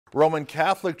Roman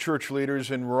Catholic Church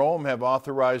leaders in Rome have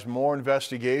authorized more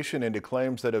investigation into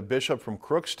claims that a bishop from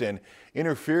Crookston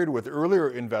interfered with earlier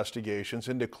investigations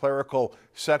into clerical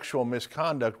sexual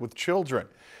misconduct with children.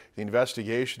 The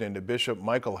investigation into Bishop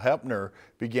Michael Heppner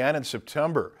began in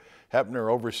September. Heppner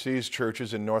oversees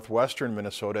churches in northwestern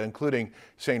Minnesota, including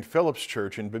St. Philip's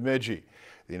Church in Bemidji.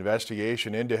 The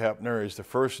investigation into Heppner is the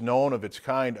first known of its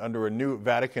kind under a new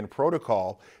Vatican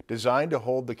protocol designed to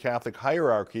hold the Catholic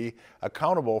hierarchy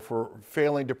accountable for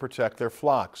failing to protect their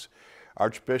flocks.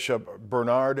 Archbishop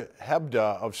Bernard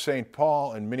Hebda of St.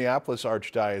 Paul and Minneapolis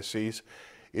Archdiocese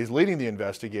is leading the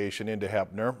investigation into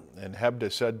Heppner, and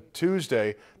Hebda said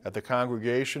Tuesday that the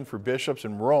Congregation for Bishops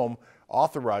in Rome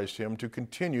authorized him to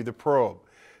continue the probe.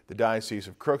 The Diocese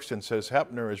of Crookston says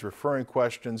Heppner is referring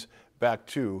questions back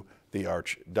to the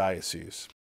Archdiocese.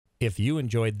 If you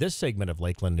enjoyed this segment of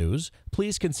Lakeland News,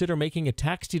 please consider making a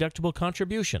tax-deductible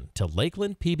contribution to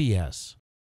Lakeland PBS.